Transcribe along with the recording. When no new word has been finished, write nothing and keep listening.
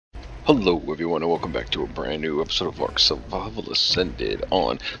Hello everyone and welcome back to a brand new episode of Ark Survival Ascended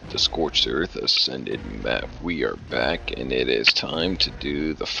on the Scorched Earth Ascended map. We are back and it is time to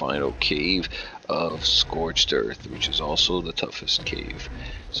do the final cave of Scorched Earth, which is also the toughest cave.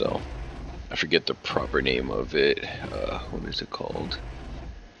 So, I forget the proper name of it. What is it called?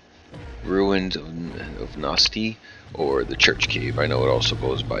 Ruins of Nosti, or the Church Cave. I know it also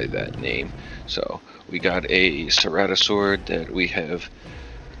goes by that name. So, we got a Ceratosaur that we have.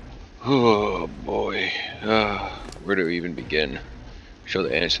 Oh boy, where do we even begin? Show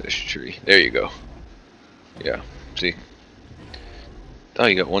the ancestry tree. There you go. Yeah, see? Oh,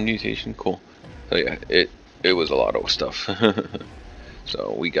 you got one mutation? Cool. So yeah, it was a lot of stuff.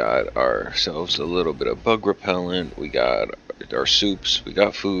 So we got ourselves a little bit of bug repellent, we got our soups, we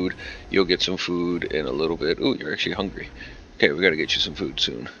got food. You'll get some food in a little bit. Ooh, you're actually hungry. Okay, we gotta get you some food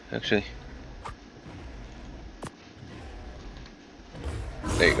soon, actually.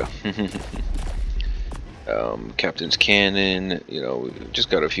 There you go. Captain's cannon, you know, we've just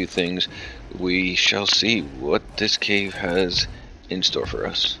got a few things. We shall see what this cave has in store for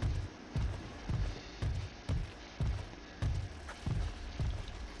us.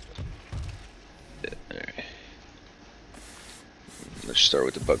 Alright. Let's start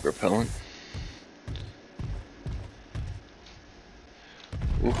with the bug repellent.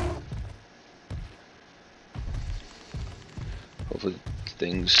 Ooh. Hopefully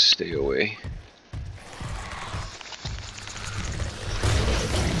things stay away.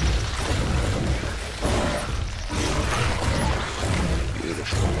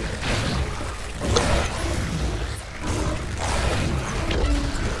 Beautiful.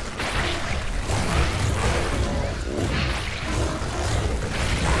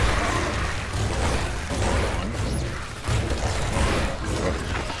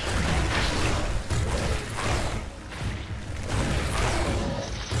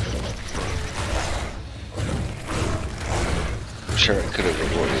 Sure, I could have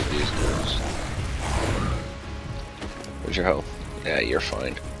avoided these guys. Where's your health? Yeah, you're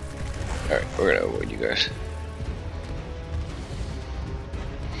fine. Alright, we're gonna avoid you guys.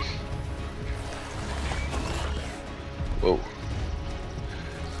 Whoa.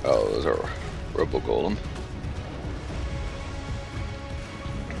 Oh, those are Robo Golem.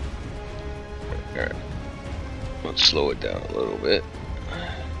 Alright. Let's slow it down a little bit.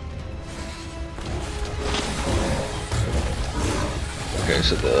 Okay,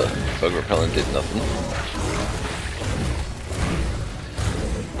 so the bug repellent did nothing.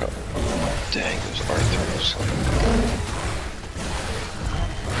 Oh, dang, those arthros.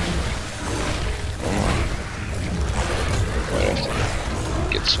 Might have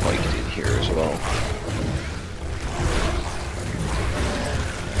to get spiked in here as well.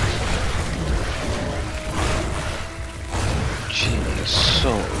 Jeez,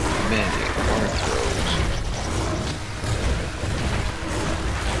 so many arthros.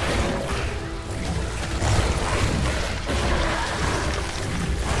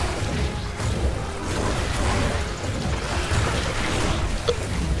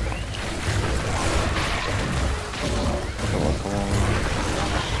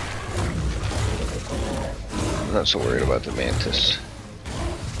 I'm not so worried about the mantis.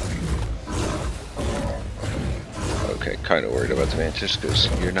 Okay, kind of worried about the mantis because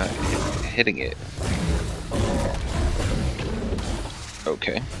you're not hitting it.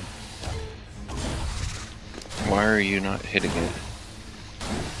 Okay. Why are you not hitting it?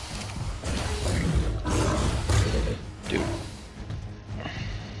 Dude.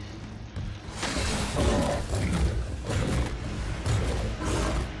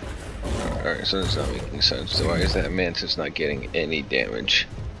 Alright, so that's not making sense. So why is that mantis not getting any damage?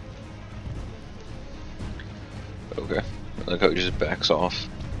 Okay. I like how it just backs off.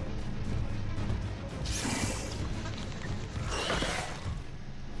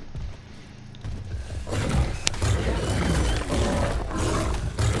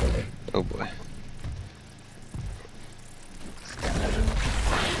 Oh boy.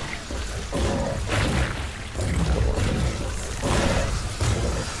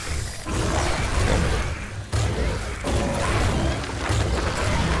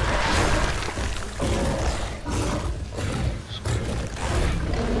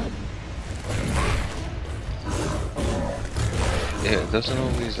 Yeah, it doesn't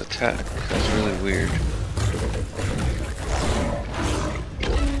always attack. That's really weird.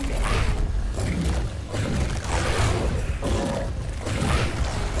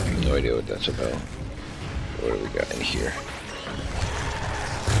 No idea what that's about. What do we got in here?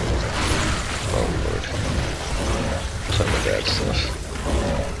 Oh lord. Some of that stuff.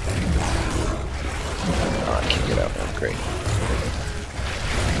 Oh, I can't get out now. Great.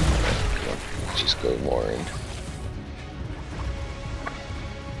 just go more in.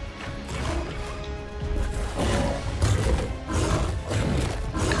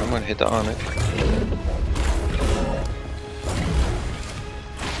 Come on, hit the onyx.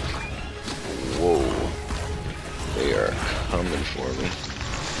 Whoa. They are coming for me.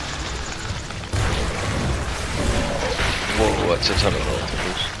 Whoa, that's a ton of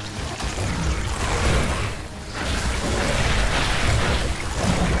multiples.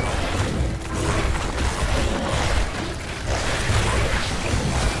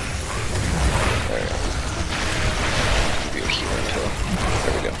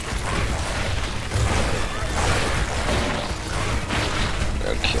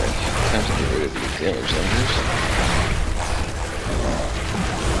 Damage numbers.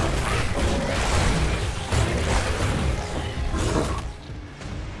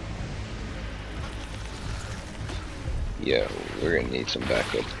 Yeah, we're gonna need some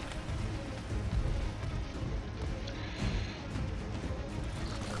backup.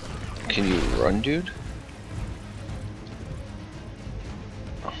 Can you run, dude?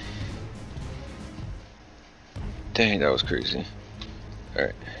 Oh. Dang, that was crazy.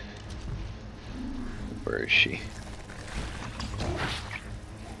 Alright. Where is she?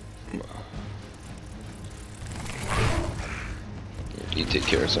 You take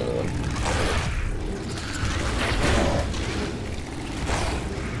care of some of them.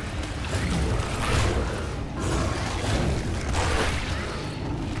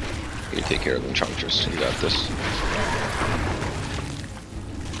 You take care of them, Chuntress. You got this.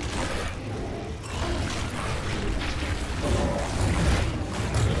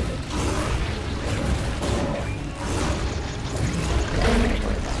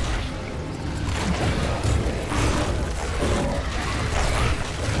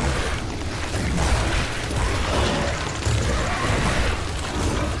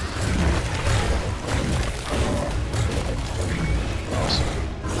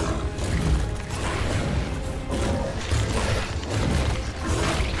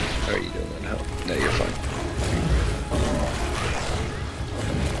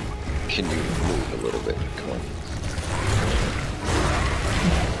 Can you move a little bit? Come on.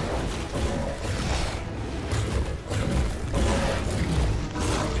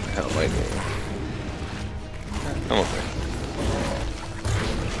 How am I doing? I'm okay.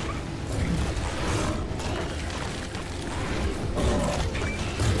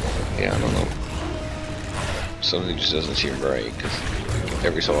 Yeah, I don't know. Something just doesn't seem right, because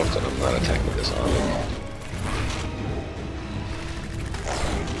every so often I'm not attacking this on it.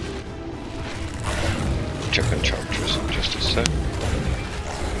 Check on Chuntress in just a sec.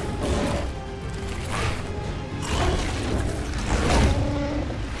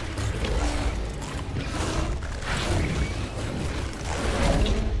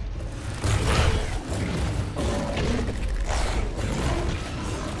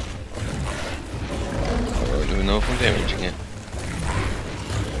 I don't even know if I'm damaging it.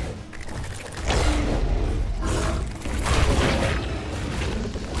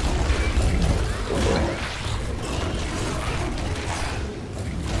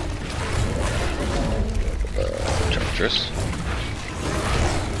 Chuntress.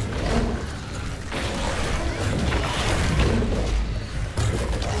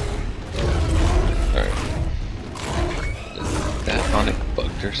 Alright. That onyx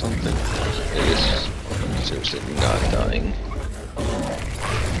bugged or something? It is seriously not dying.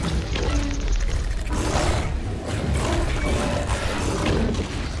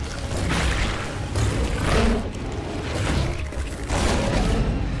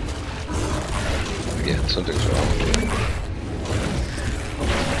 Yeah, something's wrong.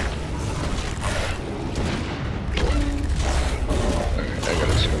 Alright, I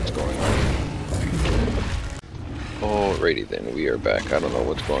gotta see what's going on. Alrighty then, we are back. I don't know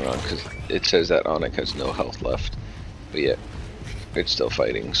what's going on because it says that onyx has no health left. But yet, it's still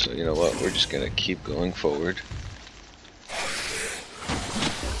fighting. So you know what, we're just gonna keep going forward.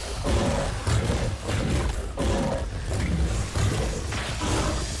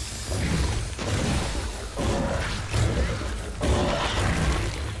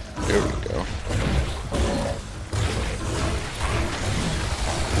 There we go.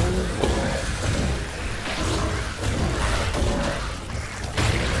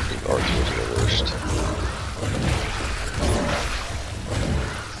 The archers are the worst.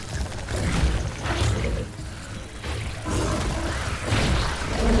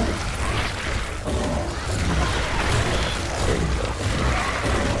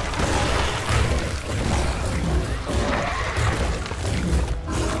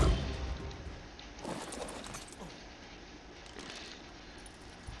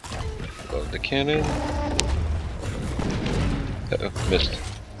 the cannon. Uh-oh, missed.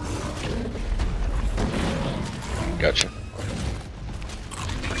 Gotcha.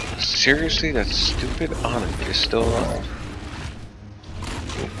 Seriously, that stupid Onyx is still alive.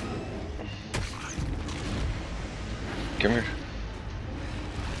 Come here.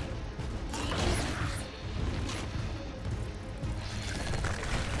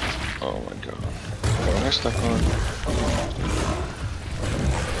 Oh my god. What am I stuck on?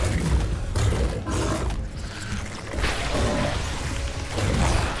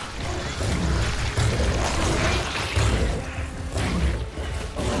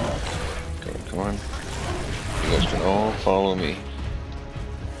 Come on. You guys can all follow me.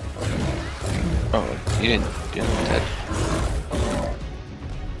 Oh, you didn't dead.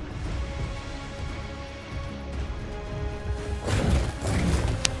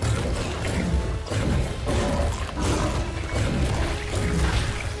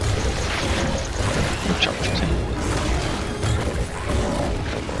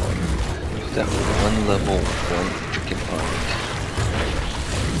 That one level, one freaking point.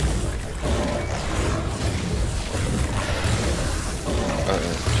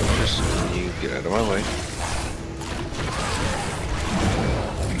 Just can you get out of my way?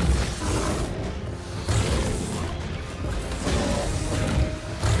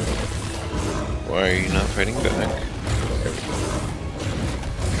 Why are you not fighting back? There we go.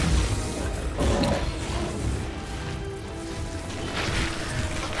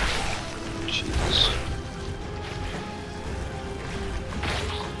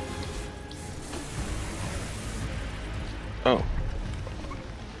 Oh.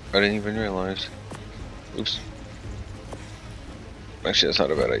 I didn't even realize. Oops. Actually, that's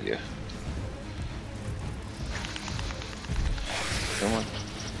not a bad idea. Come on.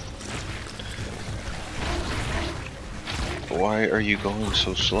 Why are you going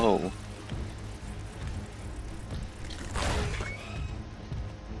so slow?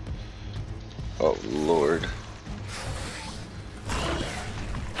 Oh, Lord.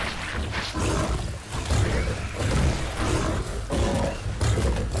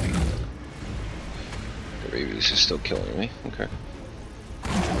 This is still killing me. Okay.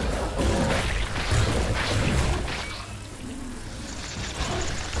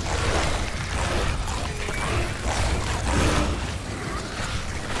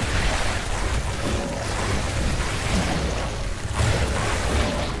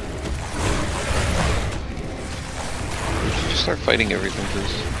 Just start fighting everything,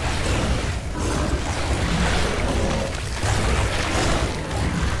 please.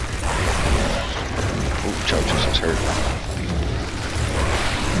 Charges is hurt.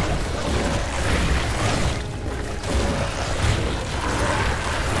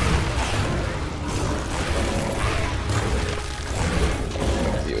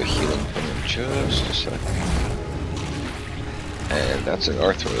 I'll give you a healing from in just a sec. And that's an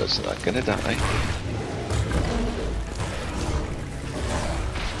Arthur that's not gonna die.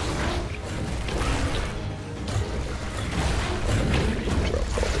 Drop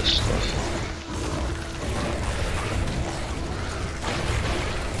all this stuff.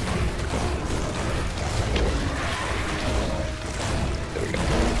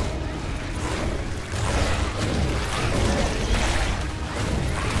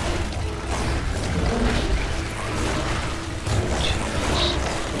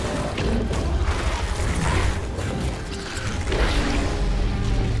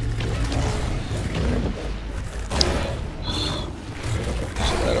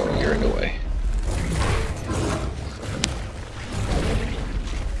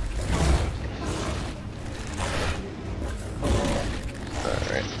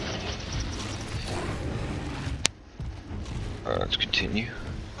 Let's continue.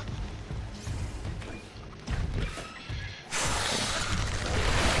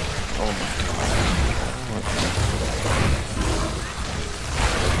 Oh my god.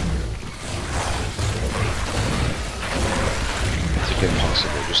 It's like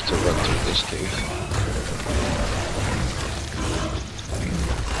impossible just to run through this cave.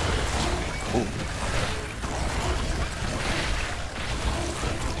 Ooh.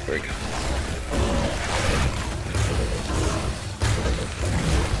 Very good.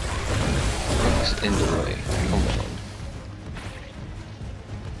 In the way. Come on.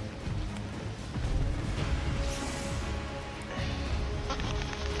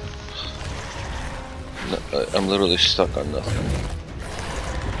 No, I'm literally stuck on nothing.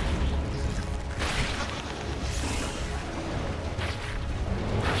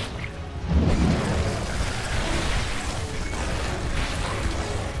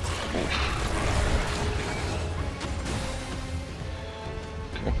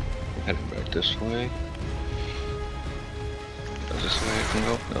 heading back this way. Is this the way I can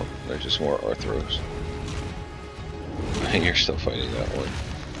go? No, there's just more Arthros. And you're still fighting that one.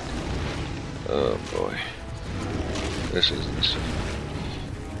 Oh boy. This is insane.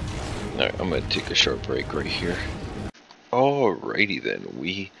 Alright, I'm gonna take a short break right here. Alrighty then,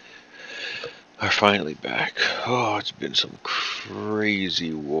 we are finally back. Oh, it's been some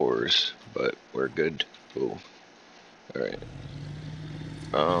crazy wars, but we're good. Oh. Alright.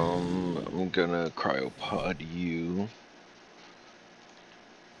 I'm gonna cryopod you.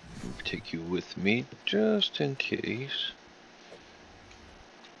 Take you with me, just in case.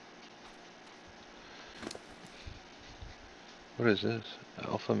 What is this?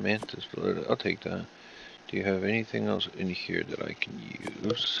 Alpha Mantis blood. I'll take that. Do you have anything else in here that I can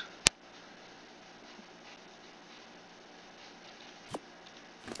use?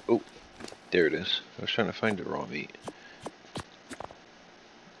 Oh, there it is. I was trying to find the raw meat.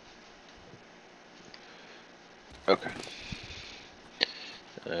 Okay.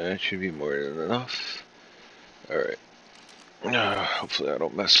 That should be more than enough. Alright. Hopefully I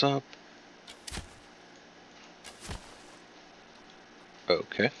don't mess up.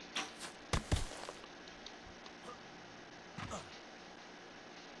 Okay.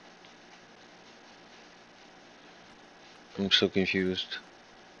 I'm so confused.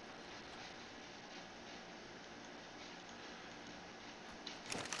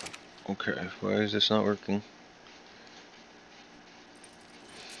 Okay, why is this not working?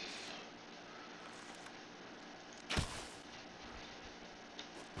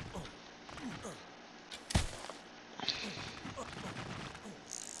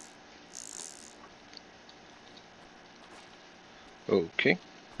 Okay,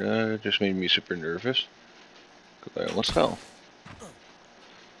 just made me super nervous, because I almost fell.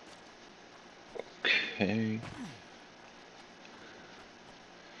 Okay.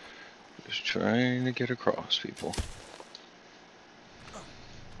 Just trying to get across, people.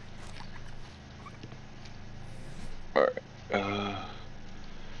 Alright,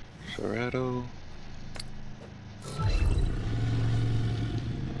 Serrato.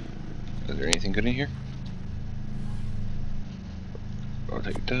 Is there anything good in here? I'll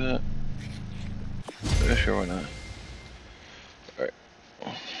take that. Yeah, sure, why not? Alright.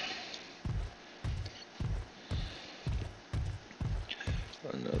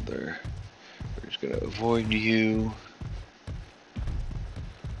 Another. We're just gonna avoid you.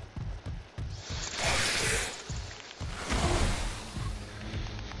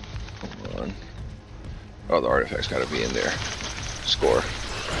 Come on. Oh, the artifact's gotta be in there. Score.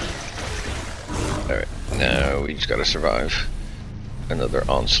 Alright, now we just gotta survive another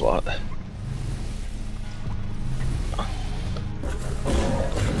onslaught.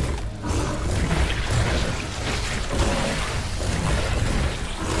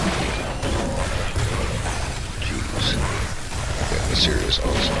 Jeez. Yeah, a serious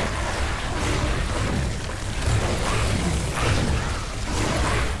onslaught.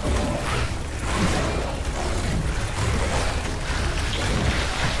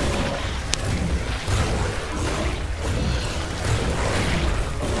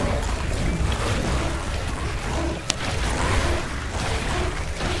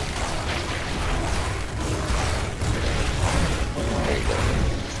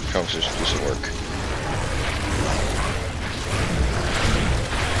 Just do some work.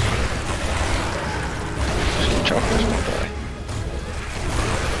 Some chocolates won't die.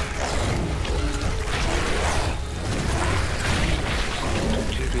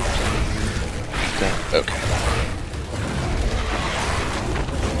 Okay.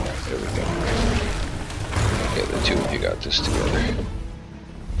 There we go. Yeah, the two of you got this together.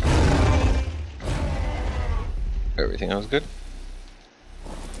 Everything else good?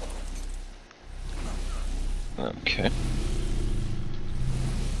 Okay.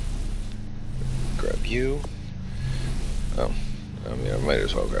 Grab you. Oh, I mean, I might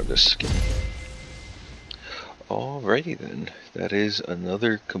as well grab this skin. Alrighty then, that is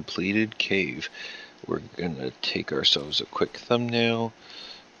another completed cave. We're gonna take ourselves a quick thumbnail.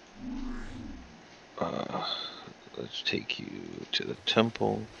 Let's take you to the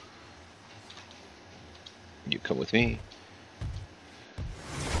temple. You come with me.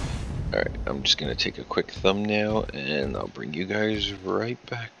 Alright, I'm just gonna take a quick thumbnail and I'll bring you guys right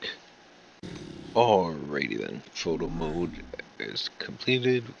back. Alrighty then, photo mode is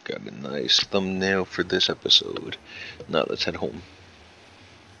completed. We've got a nice thumbnail for this episode. Now let's head home.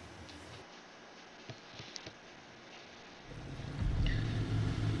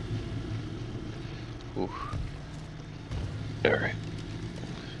 Alright.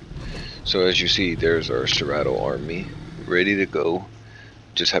 So as you see, there's our Serrato army ready to go.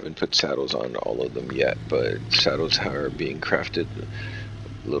 just haven't put saddles on all of them yet, but saddles are being crafted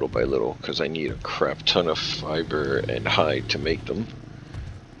little by little because I need a crap ton of fiber and hide to make them.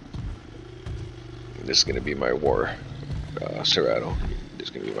 This is going to be my war Serato. This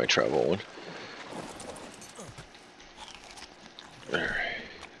is going to be my travel one.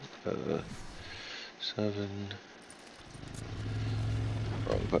 Alright. 7.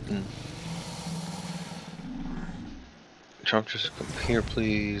 Wrong button. Trump, just come here,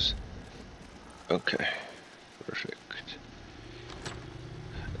 please. Okay. Perfect.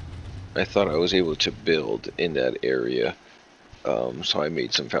 I thought I was able to build in that area, so I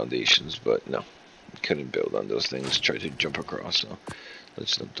made some foundations, but no. Couldn't build on those things. Tried to jump across, so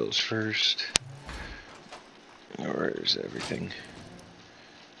let's dump those first. Where's everything?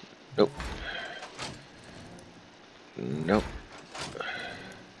 Nope. Nope.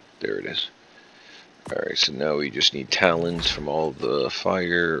 There it is. Alright, so now we just need talons from all the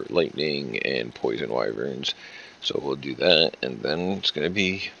fire, lightning, and poison wyverns. So we'll do that, and then it's going to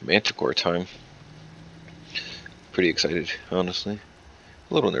be Manticore time. Pretty excited, honestly.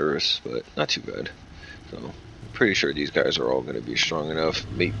 A little nervous, but not too bad. So I'm pretty sure these guys are all going to be strong enough.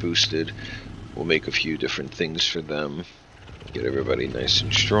 Mate boosted. We'll make a few different things for them. Get everybody nice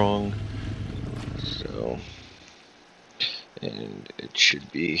and strong. So, and it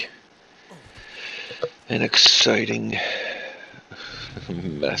should be an exciting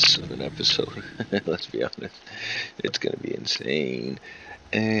mess of an episode. Let's be honest. It's going to be insane.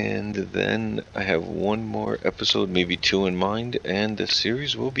 And then I have one more episode, maybe 2 in mind, and the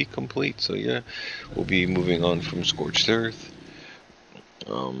series will be complete. So yeah, we'll be moving on from Scorched Earth.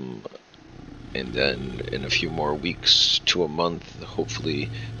 And then in a few more weeks to a month, hopefully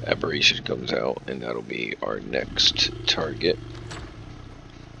Aberration comes out, and that'll be our next target.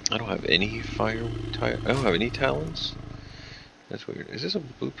 I don't have any I don't have any talons. That's weird. Is this a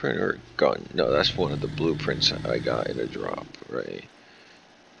blueprint or a gun? No, that's one of the blueprints I got in a drop, right?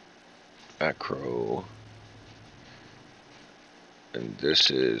 Acro. And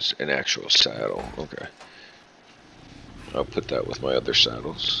this is an actual saddle. Okay. I'll put that with my other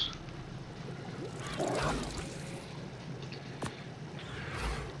saddles.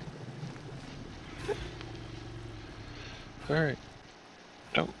 Alright.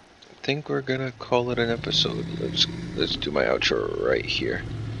 I think we're gonna call it an episode. Let's do my outro right here.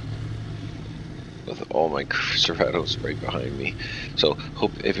 With all my Seratos right behind me. So,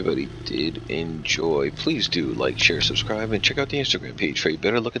 hope everybody did enjoy. Please do like, share, subscribe, and check out the Instagram page for a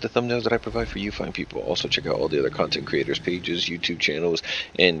better look at the thumbnails that I provide for you fine people. Also, check out all the other content creators' pages, YouTube channels,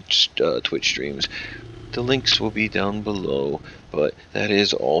 and Twitch streams. The links will be down below, but that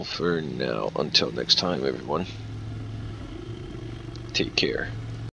is all for now. Until next time, everyone. Take care.